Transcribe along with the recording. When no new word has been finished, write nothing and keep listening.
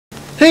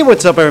Hey,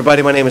 what's up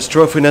everybody, my name is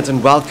TrophyNet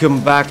and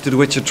welcome back to The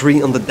Witcher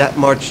 3 on the Death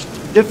March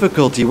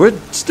difficulty. We're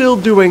still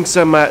doing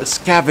some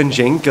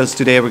scavenging, because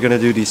today we're going to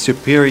do the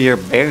Superior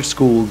Bear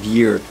School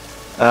gear.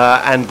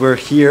 And we're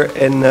here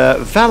in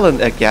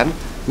Valen again,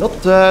 not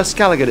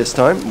Skellige this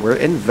time, we're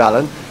in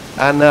Valen.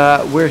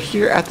 And we're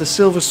here at the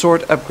Silver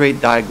Sword upgrade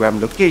diagram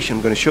location.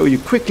 I'm going to show you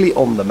quickly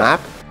on the map.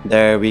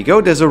 There we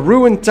go, there's a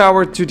ruined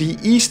tower to the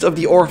east of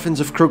the Orphans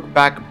of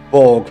Crookback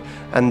Bog.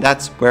 And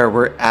that's where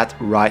we're at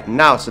right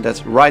now. So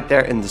that's right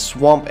there in the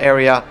swamp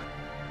area,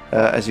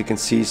 as you can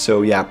see.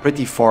 So yeah,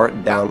 pretty far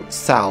down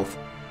south.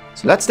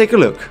 So let's take a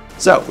look.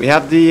 So we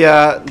have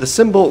the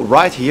symbol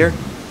right here.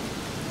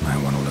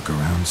 Might want to look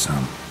around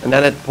some. And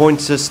then it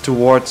points us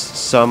towards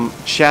some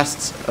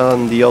chests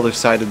on the other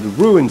side of the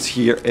ruins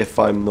here, if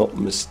I'm not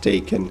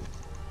mistaken.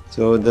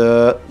 So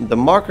the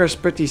marker is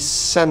pretty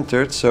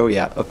centered. So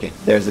yeah, okay,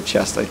 there's the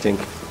chest, I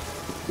think.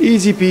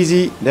 Easy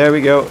peasy. There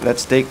we go.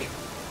 Let's take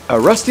a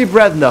rusty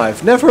bread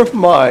knife. Never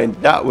mind.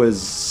 That was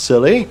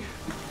silly.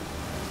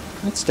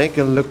 Let's take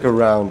a look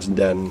around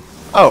then.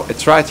 Oh,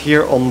 it's right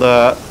here on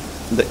the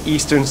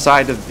eastern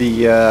side of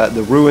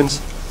the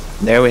ruins.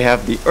 There we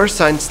have the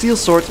Ursine Steel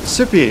Sword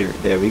Superior.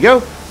 There we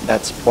go.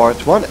 That's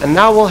part one. And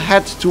now we'll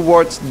head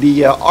towards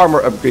the armor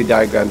upgrade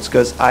diagrams,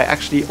 because I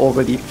actually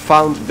already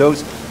found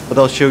those, but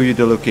I'll show you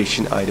the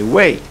location either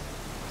way.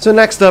 So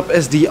next up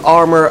is the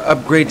armor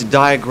upgrade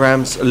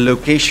diagrams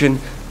location,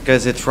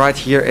 because it's right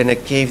here in a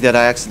cave that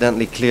I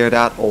accidentally cleared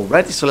out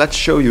already. So let's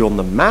show you on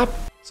the map.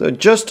 So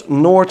just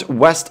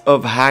northwest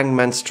of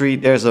Hangman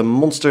Street, there's a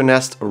monster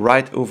nest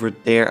right over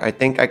there. I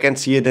think I can't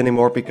see it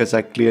anymore because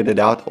I cleared it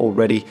out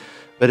already,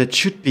 but it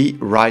should be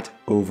right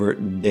over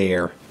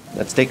there.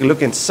 Let's take a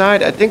look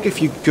inside. I think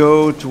if you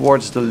go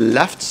towards the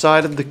left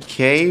side of the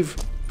cave,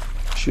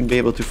 you should be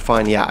able to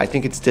find, yeah, I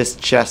think it's this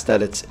chest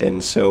that it's in.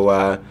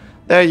 So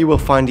there you will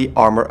find the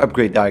armor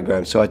upgrade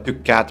diagram. So I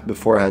took Cat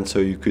beforehand so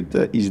you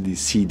could easily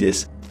see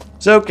this.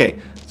 So okay,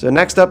 so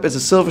next up is a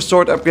silver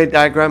sword upgrade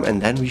diagram,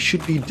 and then we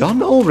should be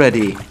done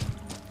already.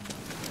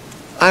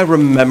 I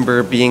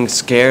remember being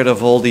scared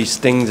of all these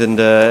things in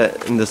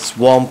the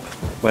swamp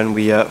when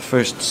we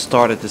first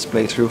started this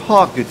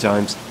playthrough good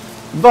times.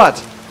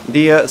 But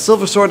the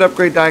silver sword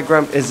upgrade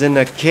diagram is in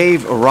a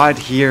cave right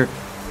here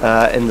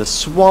in the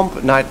swamp,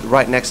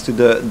 right next to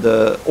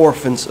the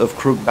Orphans of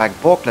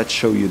Crookback Bog. Let's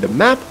show you the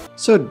map.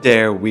 So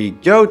there we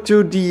go,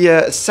 to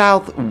the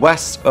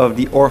southwest of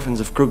the Orphans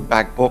of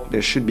Crookback Bog.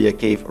 There should be a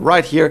cave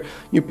right here.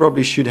 You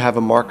probably should have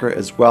a marker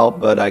as well,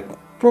 but I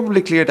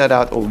probably cleared that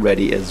out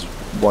already as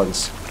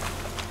once.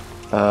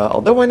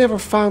 Although I never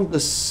found the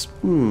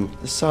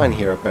sign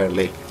here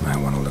apparently. Might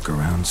want to look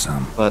around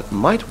some. But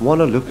might want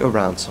to look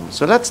around some.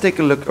 So let's take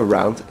a look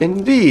around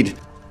indeed.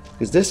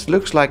 Because this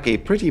looks like a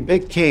pretty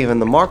big cave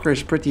and the marker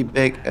is pretty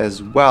big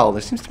as well.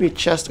 There seems to be a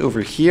chest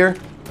over here.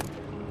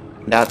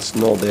 That's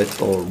not it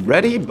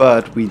already,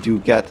 but we do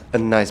get a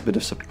nice bit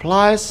of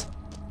supplies.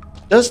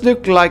 Does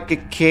look like a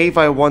cave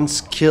I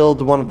once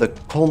killed one of the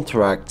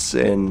contracts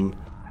in.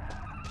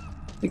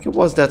 I think it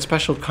was that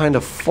special kind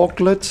of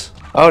foglet.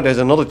 Oh, there's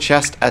another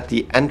chest at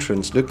the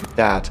entrance. Look at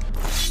that.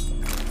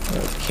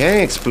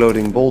 Okay,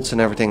 exploding bolts and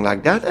everything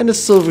like that. And the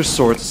Silver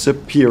Sword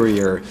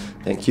Superior.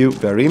 Thank you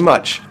very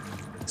much.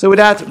 So with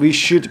that, we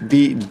should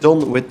be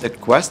done with the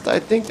quest,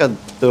 I think,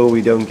 although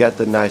we don't get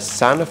the nice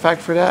sound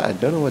effect for that. I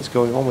don't know what's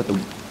going on with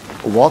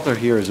the water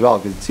here as well,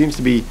 because it seems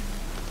to be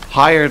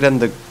higher than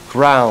the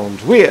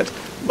ground. Weird.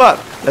 But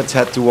let's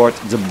head towards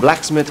the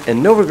blacksmith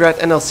in Novigrad,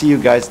 and I'll see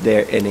you guys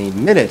there in a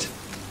minute.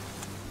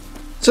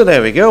 So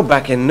there we go,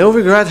 back in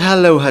Novigrad.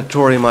 Hello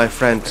Hattori, my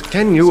friend.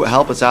 Can you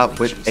help us out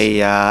with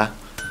a,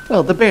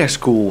 well, the Bear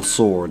School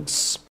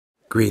swords?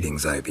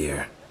 Greetings,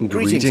 Ibeer.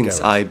 Greetings,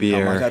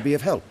 Ibeer. How might I be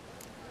of help?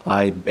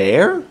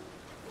 Ibeer?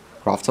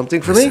 Craft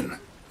something for me?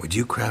 Would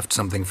you craft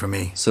something for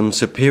me? Some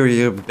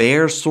superior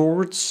bear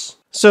swords?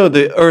 So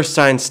the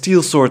Ursine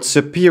Steel Sword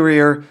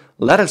Superior,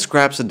 leather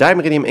scraps, a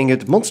diameridium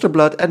ingot, monster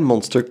blood and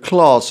monster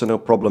claws. So no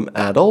problem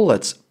at all.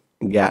 Let's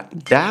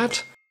get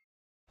that.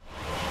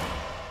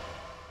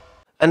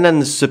 And then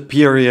the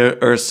Superior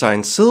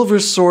Ursine Silver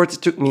Sword.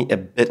 It took me a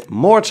bit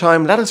more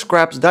time. Leather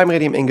scraps,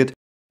 diameridium ingot.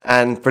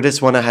 And for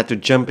this one I had to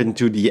jump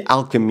into the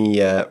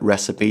alchemy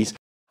recipes.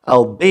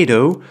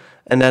 Albedo.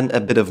 And then a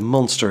bit of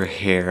monster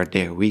hair.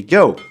 There we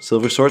go.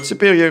 Silver Sword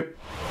Superior.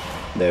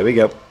 There we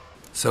go.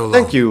 So long.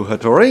 Thank you,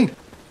 Hattori.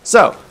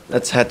 So,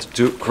 let's head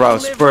to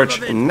Crow's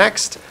Perch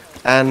next.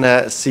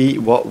 And see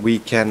what we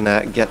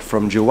can get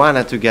from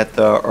Joanna to get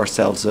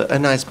ourselves a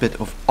nice bit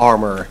of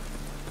armor.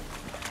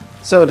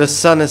 So the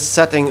sun is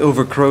setting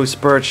over Crow's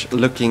Perch,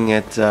 looking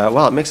at,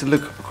 well, it makes it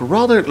look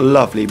rather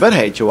lovely. But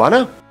hey,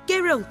 Joanna.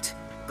 Geralt,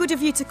 good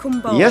of you to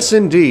come by. Yes,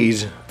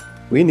 indeed.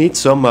 We need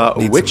some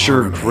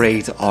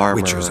Witcher-grade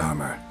armor. Witcher's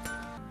armor.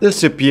 The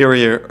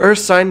Superior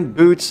Ursine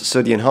boots,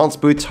 so the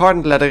enhanced boots,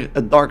 hardened leather,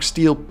 a dark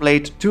steel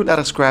plate, 2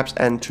 leather scraps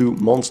and 2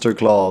 monster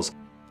claws.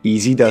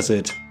 Easy does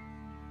it.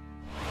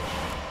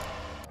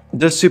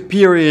 The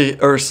Superior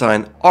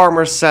Ursine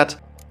armor set,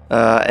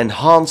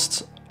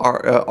 enhanced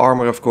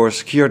armor of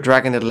course, cured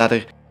dragonite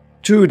leather,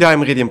 2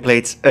 Diameridium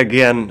plates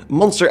again,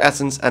 Monster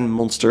Essence and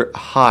Monster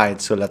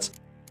Hide. So let's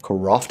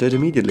craft it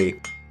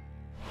immediately.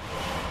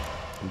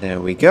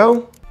 There we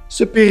go.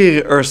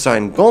 Superior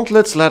Ursine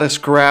Gauntlets, Leather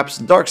Scraps,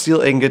 Dark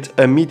Steel Ingot,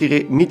 a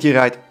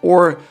Meteorite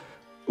Ore,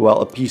 well,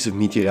 a piece of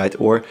Meteorite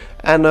Ore,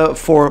 and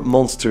 4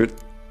 Monster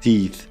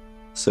Teeth.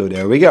 So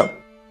there we go.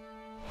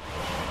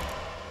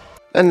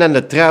 And then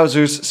the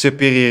trousers,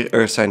 Superior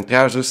Ursine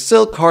Trousers,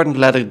 Silk Hardened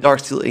Leather, Dark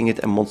Steel Ingot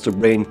and Monster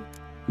Brain.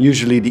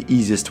 Usually the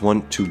easiest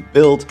one to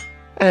build.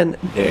 And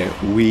there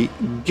we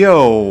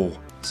go.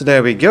 So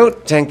there we go.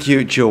 Thank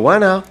you,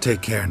 Joanna.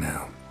 Take care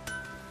now.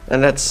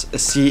 And let's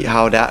see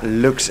how that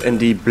looks in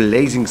the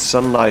blazing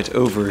sunlight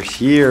over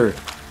here.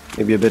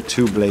 Maybe a bit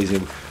too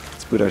blazing.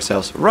 Let's put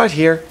ourselves right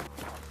here.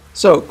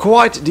 So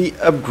quite the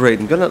upgrade.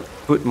 I'm gonna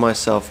put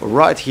myself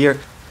right here.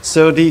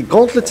 So the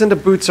gauntlets and the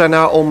boots are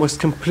now almost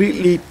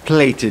completely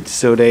plated.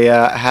 So they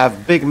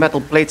have big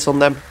metal plates on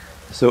them.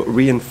 So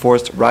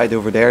reinforced right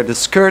over there. The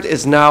skirt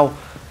is now,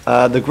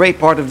 the gray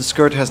part of the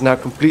skirt has now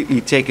completely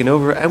taken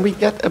over. And we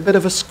get a bit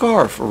of a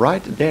scarf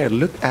right there.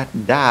 Look at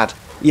that.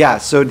 Yeah,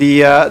 so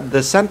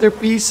the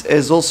centerpiece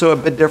is also a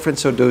bit different.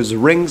 So those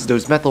rings,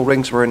 those metal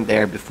rings weren't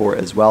there before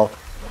as well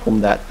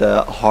on that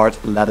hard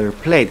leather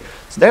plate.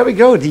 So there we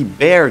go, the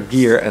bear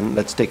gear. And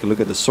let's take a look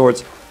at the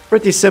swords.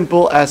 Pretty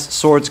simple as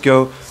swords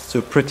go.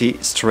 So pretty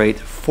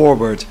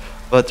straightforward,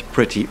 but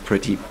pretty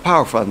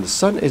powerful. And the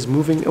sun is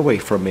moving away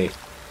from me.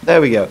 There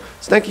we go.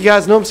 So thank you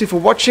guys enormously for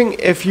watching.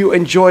 If you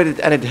enjoyed it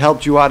and it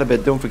helped you out a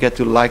bit, don't forget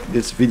to like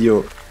this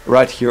video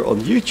right here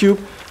on YouTube.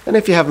 And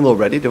if you haven't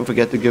already, don't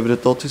forget to give it a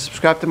thought to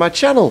subscribe to my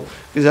channel,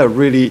 because I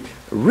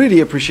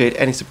really appreciate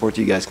any support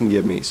you guys can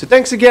give me. So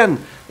thanks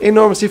again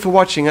enormously for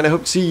watching, and I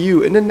hope to see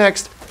you in the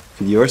next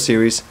video or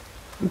series.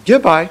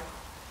 Goodbye.